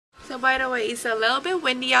So by the way, it's a little bit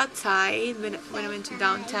windy outside when I went to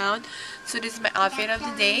downtown. So this is my outfit of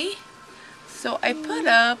the day. So I put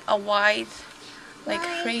up a white like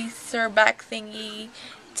racerback thingy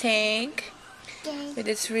tank with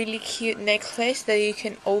this really cute necklace that you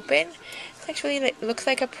can open. It's actually looks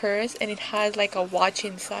like a purse and it has like a watch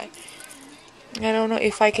inside. I don't know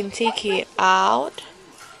if I can take it out,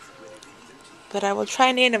 but I will try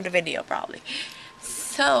in the end of the video probably.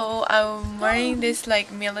 So I'm wearing this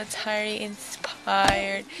like military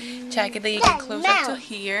inspired jacket that you can close up to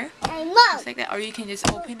here, just like that, or you can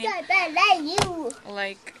just open it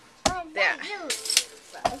like that.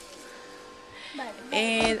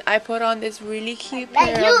 And I put on this really cute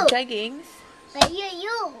pair of leggings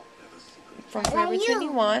from Forever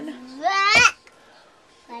 21.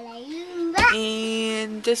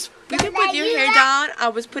 And just, you can put your hair down. I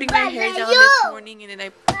was putting my hair down this morning and then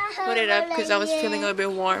I put it up because I was feeling a little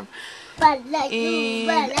bit warm. And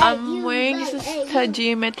I'm wearing these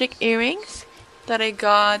geometric earrings that I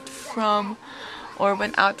got from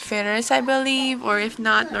Urban Outfitters, I believe, or if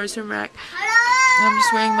not, Nordstrom Rack. I'm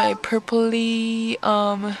just wearing my purpley,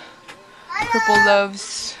 Purple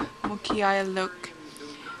Loves Mookie Eye look.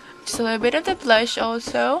 Just a little bit of the blush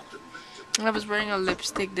also. I was wearing a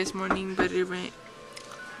lipstick this morning, but it rained.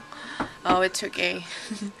 Oh, it's okay.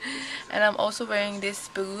 And I'm also wearing this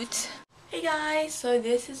boot. Hey guys, so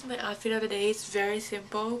this is my outfit of the day. It's very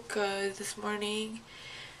simple because this morning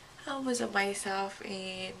I was at myself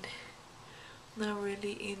and not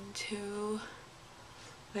really into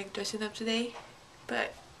like dressing up today,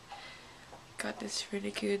 but got this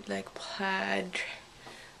really good like plaid,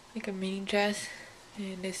 like a mini dress,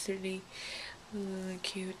 and this really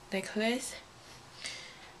cute necklace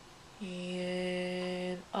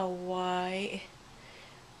and a white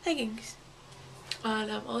leggings. And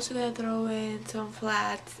I'm also gonna throw in some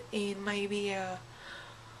flats and maybe a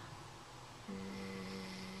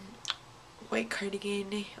white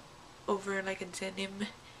cardigan over like a denim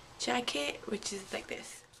jacket, which is like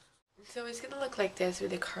this. So it's gonna look like this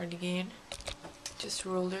with a cardigan. Just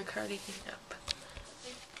roll your cardigan up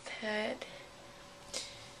like that.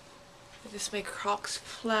 This my Crocs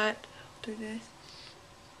flat do this.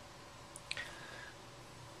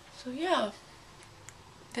 So yeah,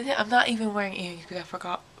 I'm not even wearing earrings because I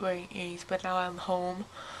forgot wearing earrings, but now I'm home.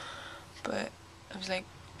 But I was like,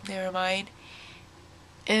 never mind.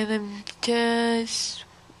 And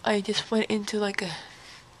I just went into like a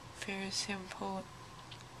very simple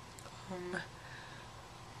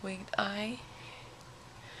winged eye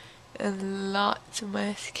and lots of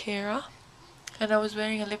mascara. And I was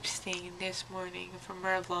wearing a lip stain this morning from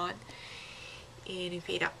Revlon and it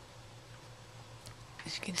faded up.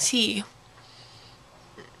 As you can see,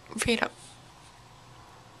 fade up.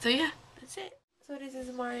 So yeah, that's it. So this is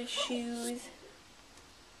my shoes.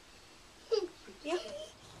 Yeah.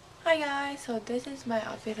 Hi guys, so this is my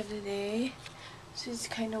outfit of the day. So it's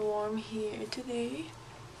kind of warm here today.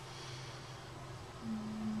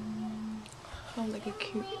 I have like a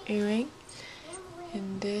cute earring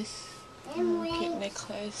and this cute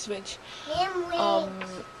necklace, which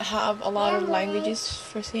have a lot of languages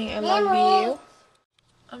for saying I love you.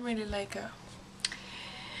 I'm really like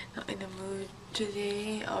not in the mood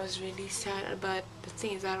today. I was really sad, but the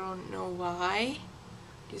thing is I don't know why.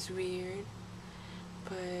 It's weird,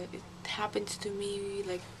 but it happens to me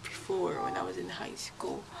like before when I was in high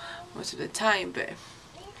school most of the time, but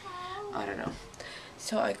I don't know.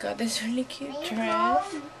 So I got this really cute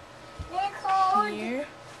dress here.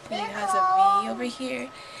 And it has a V over here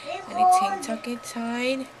and a tank top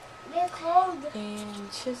inside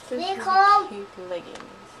and just this really cute leggings.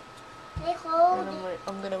 And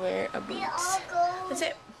I'm gonna wear a boots. That's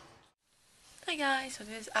it. Hi guys, so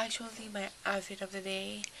this is actually my outfit of the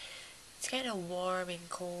day. It's kind of warm and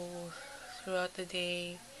cold throughout the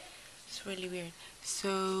day. It's really weird.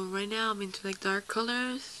 So right now I'm into like dark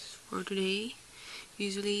colors for today.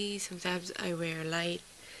 Usually sometimes I wear light,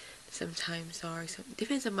 sometimes dark, so it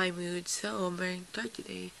depends on my mood. So I'm wearing dark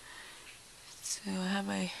today. So I have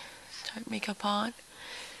my dark makeup on.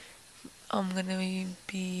 I'm gonna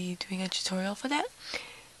be doing a tutorial for that.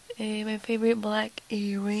 And my favorite black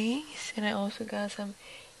earrings, and I also got some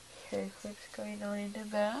hair clips going on in the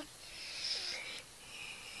back.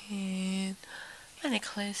 And my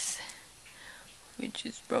necklace, which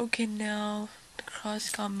is broken now. The cross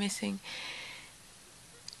got missing.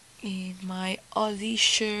 And my Aussie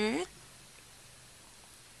shirt,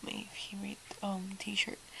 my favorite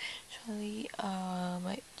t-shirt. Actually,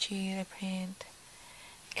 my Jada print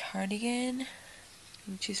cardigan,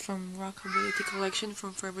 which is from Rockability collection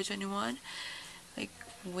from Forever 21, like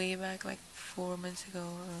way back, like 4 months ago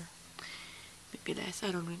or maybe less.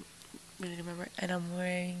 I don't really remember. And I'm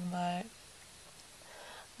wearing my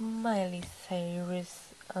Miley Cyrus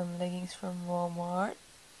leggings from Walmart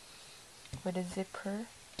with a zipper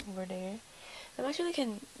over there. I'm actually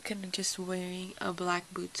kind of just wearing a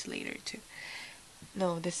black boots later too.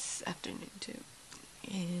 No, this afternoon too.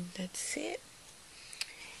 And that's it.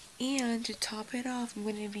 And to top it off, I'm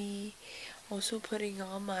gonna be also putting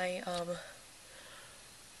on my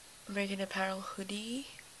American Apparel hoodie,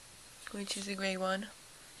 which is a gray one.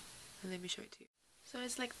 And let me show it to you. So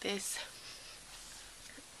it's like this.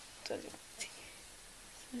 So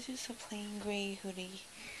it's just a plain gray hoodie,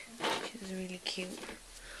 which is really cute.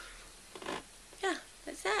 Yeah,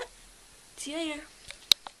 that's that. See you later.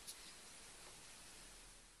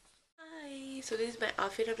 Hi. So this is my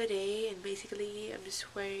outfit of the day, and basically I'm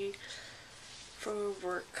just wearing for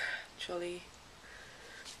work actually.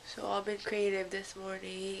 So I've been creative this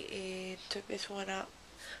morning and took this one out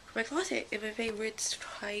from my closet in my favorite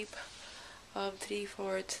stripe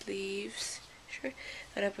 3/4 sleeves shirt.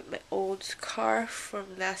 And I put my old scarf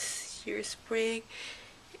from last year's spring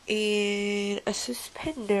and a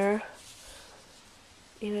suspender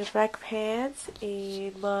in my black pants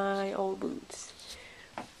and my old boots.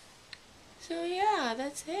 So yeah,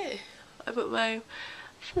 that's it. I put my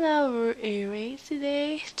flower earrings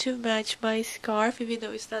today to match my scarf, even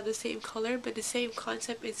though it's not the same color, but the same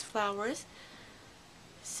concept is flowers.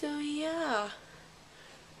 So yeah,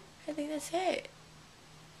 I think that's it.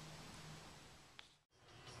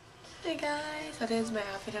 Hey guys, so this is my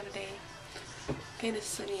outfit of the day. Kinda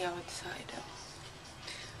sunny outside though.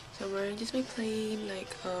 So I'm wearing just my plain,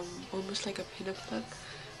 like almost like a pinup look.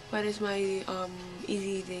 But it's my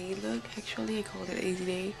easy day look. Actually, I called it easy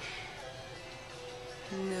day.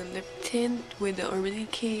 And the lip tint with the Urban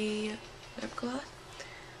Decay lip gloss.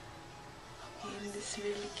 And this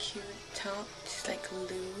really cute top, just like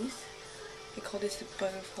loose. I call this the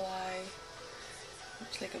butterfly.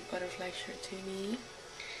 Looks like a butterfly shirt to me.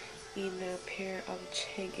 In a pair of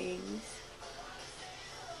jeggings.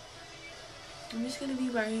 I'm just gonna be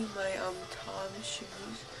wearing my Tom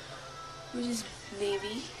shoes, which is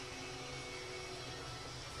navy.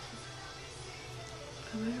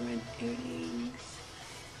 I'm wearing red earrings.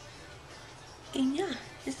 And yeah,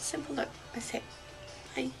 it's a simple look. That's it.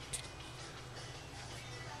 Bye.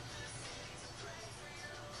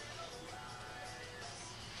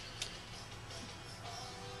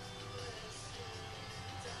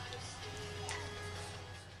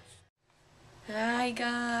 Hi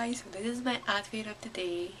guys, so this is my outfit of the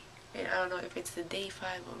day. And I don't know if it's the day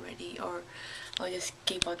 5 already or I'll just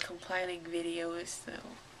keep on compiling videos, so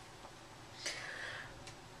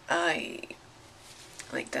I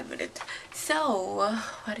like done with it. So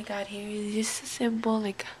what I got here is just a simple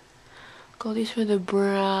like call this for the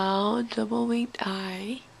brown double winged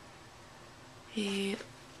eye. And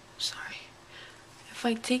sorry, if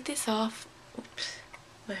I take this off, oops,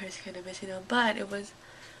 my hair's kind of messy now, but it was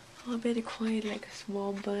a bit quite like a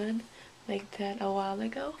small bun like that a while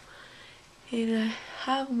ago. And I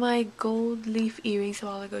have my gold leaf earrings a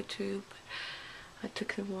while ago too, but I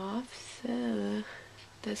took them off, so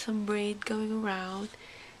there's some braid going around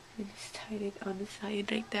and just tied it on the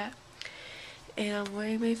side like that. And I'm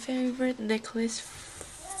wearing my favorite necklace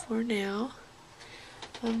for now,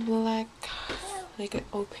 a black like an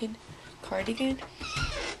open cardigan.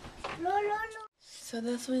 So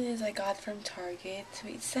this one is I got from Target. So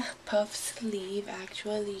it's a puff sleeve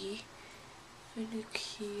actually. Really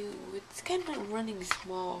cute. It's kind of running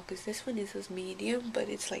small because this one is a medium, but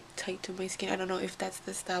it's like tight to my skin. I don't know if that's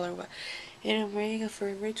the style or what. And I'm wearing a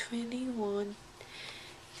Forever 21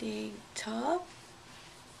 tank top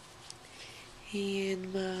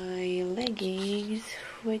and my leggings,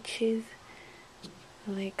 which is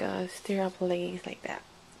like a stirrup leggings like that.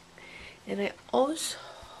 And I also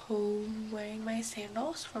wearing my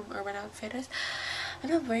sandals from Urban Outfitters. I'm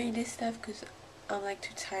not wearing this stuff because I'm like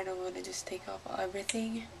too tired. I want to just take off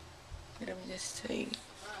everything, and I'm just saying.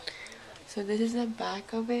 So this is the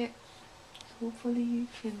back of it. Hopefully you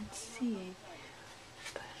can see,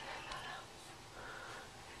 but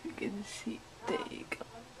you can see. There you go.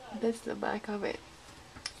 That's the back of it.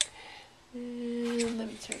 And let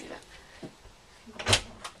me turn it up.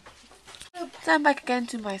 So I'm back again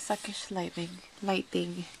to my suckish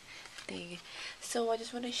lighting thing. So I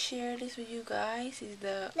just want to share this with you guys.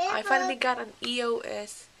 I finally got an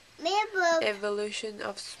EOS Evolution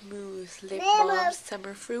of Smooth Lip Balm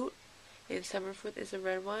Summer Fruit, and Summer Fruit is a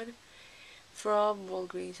red one from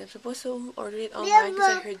Walgreens. I'm supposed to order it online because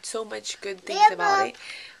I heard so much good things about it,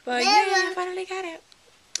 but yeah, I finally got it.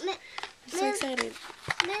 I'm so excited.